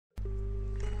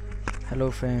Hello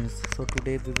friends, so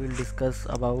today we will discuss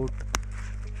about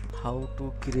how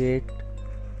to create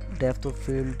depth of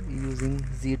field using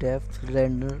Z-depth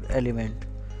render element.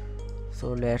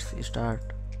 So let's start.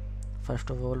 First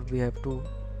of all, we have to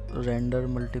render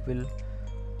multiple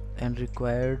and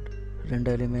required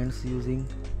render elements using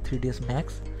 3ds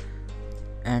Max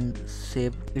and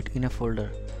save it in a folder.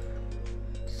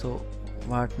 So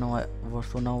what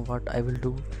I will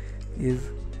do is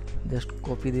just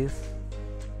copy this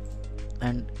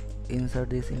and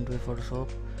insert this into a Photoshop.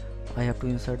 I have to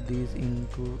insert these in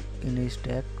a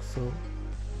stack, so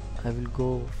I will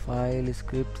go file,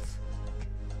 scripts,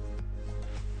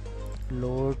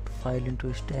 load file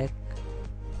into stack.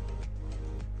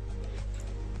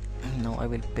 Now I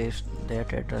will paste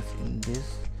that address in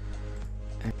this,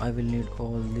 and I will need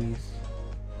all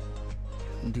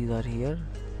these are here,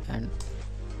 and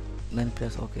then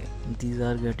press OK. These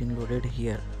are getting loaded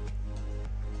here.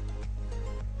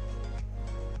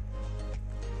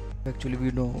 Actually we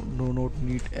do not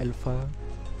need alpha,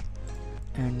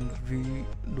 and we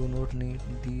do not need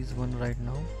these one right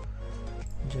now.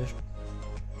 Just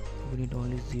we need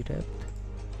only Z depth.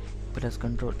 Press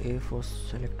Ctrl A for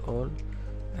select all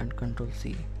and Ctrl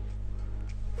C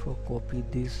for copy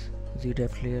this Z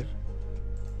depth layer,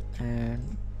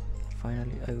 and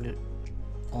finally I will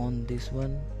on this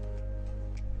one.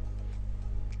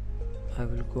 I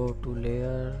will go to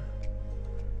layer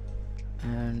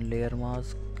and layer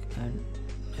mask, and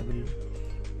I will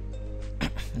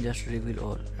just reveal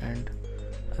all, and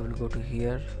I will go to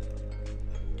here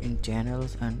in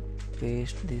channels and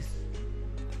paste this,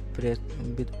 press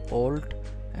with alt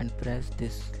and press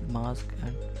this mask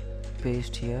and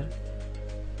paste here.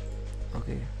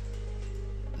 Okay,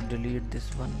 delete this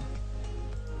one,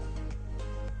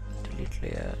 delete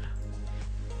layer,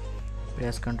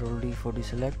 press Ctrl D for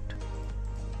deselect.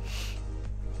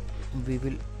 We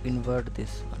will invert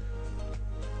this one.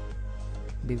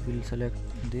 We will select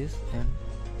this and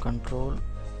Ctrl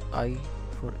I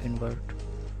for invert.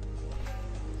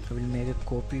 I will make a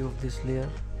copy of this layer,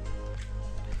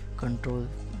 Ctrl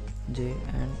J,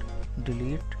 and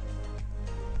delete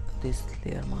this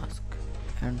layer mask,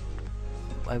 and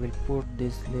I will put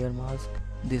this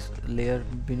layer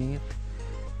beneath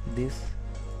this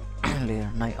layer.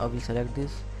 Now I will select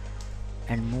this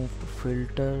and move to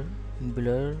filter,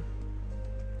 blur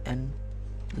and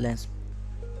lens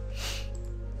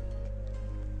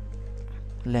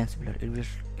blur.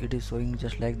 It is showing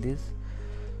just like this.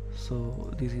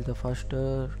 So this is the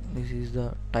faster, this is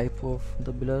the type of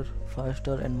the blur,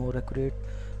 faster and more accurate.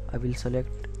 I will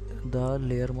select the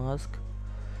layer mask.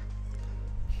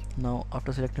 Now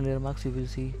after selecting layer mask, you will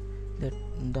see that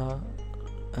the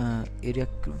area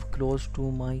close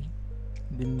to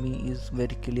me is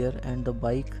very clear and the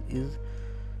bike is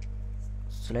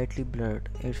slightly blurred.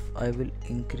 If I will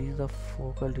increase the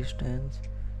focal distance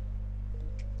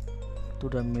to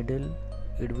the middle,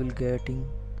 it will getting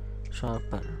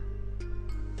sharper.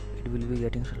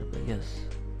 Yes,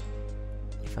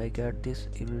 if I get this,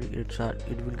 it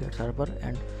will get sharper,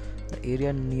 and the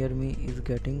area near me is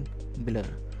getting blur.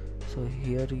 So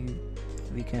here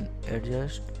we can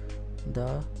adjust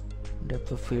the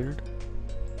depth of field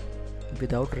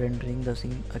without rendering the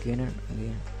scene again and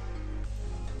again.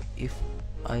 If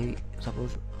I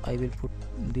suppose I will put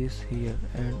this here,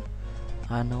 and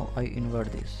now I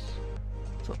invert this,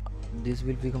 so this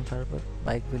will become sharper,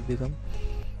 bike will become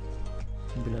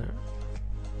blur,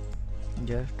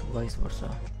 just vice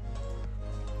versa.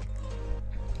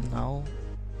 Now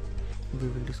we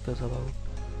will discuss about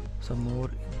some more.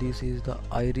 This is the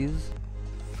iris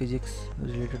physics,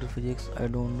 related to physics. I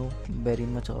don't know very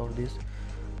much about this,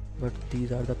 but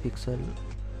these are the pixel,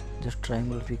 just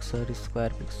triangle pixels, square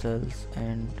pixels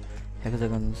and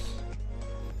hexagons,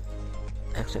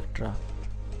 etc.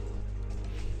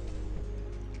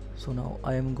 So now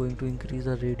I am going to increase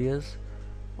the radius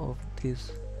of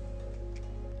this.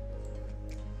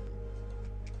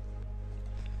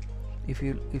 If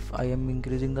I am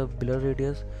increasing the blur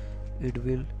radius, it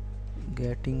will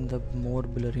getting the more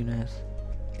blurriness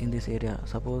in this area.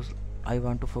 Suppose I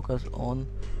want to focus on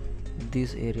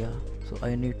this area, so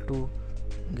I need to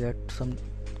get some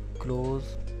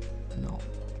close. Now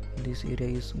this area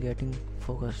is getting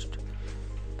focused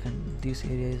and this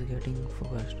area is getting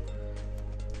focused.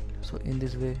 So in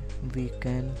this way we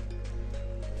can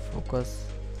focus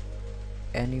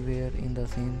anywhere in the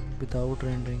scene without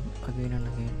rendering again and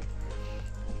again,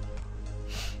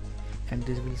 and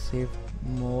this will save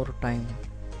more time.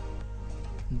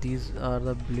 These are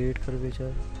the blade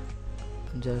curvature,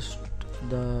 just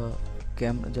the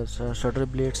shutter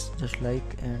blades just like,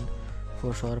 and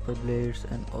for sharper blades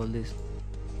and all this.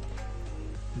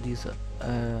 these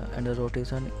and the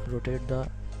rotate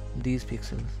these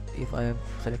pixels. If I have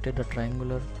selected the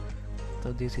triangular,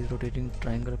 so this is rotating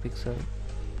triangular pixel.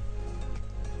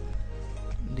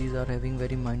 These are having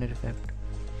very minor effect.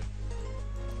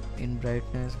 In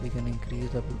brightness we can increase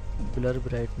the blur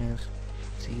brightness.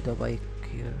 See the bike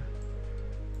here,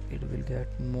 it will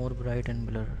get more bright and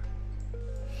blur.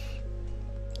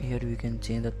 Here we can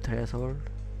change the threshold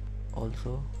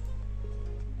also.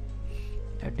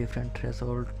 At different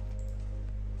threshold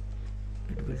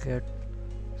it will get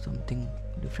something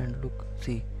different look.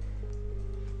 See,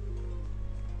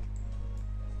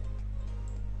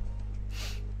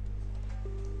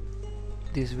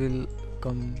 this will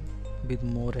come with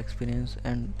more experience.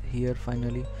 And here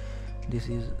finally this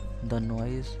is the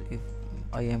noise. If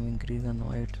I am increasing the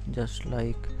noise, just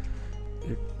like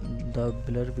it, the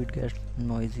blur will get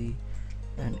noisy,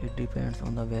 and it depends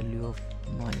on the value of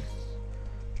noise.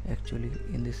 Actually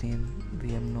in the scene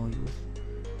we have no use.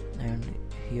 And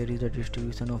here is the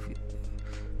distribution of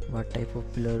what type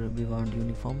of blur we want,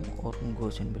 uniform or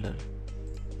Gaussian blur,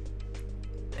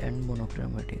 and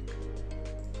monochromatic.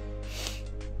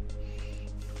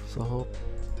 So hope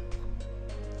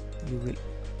you will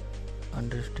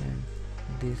understand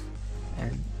this,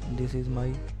 and this is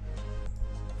my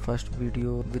first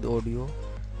video with audio,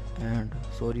 and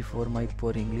sorry for my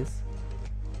poor English.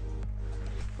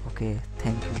 Okay,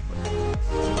 thank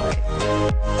you.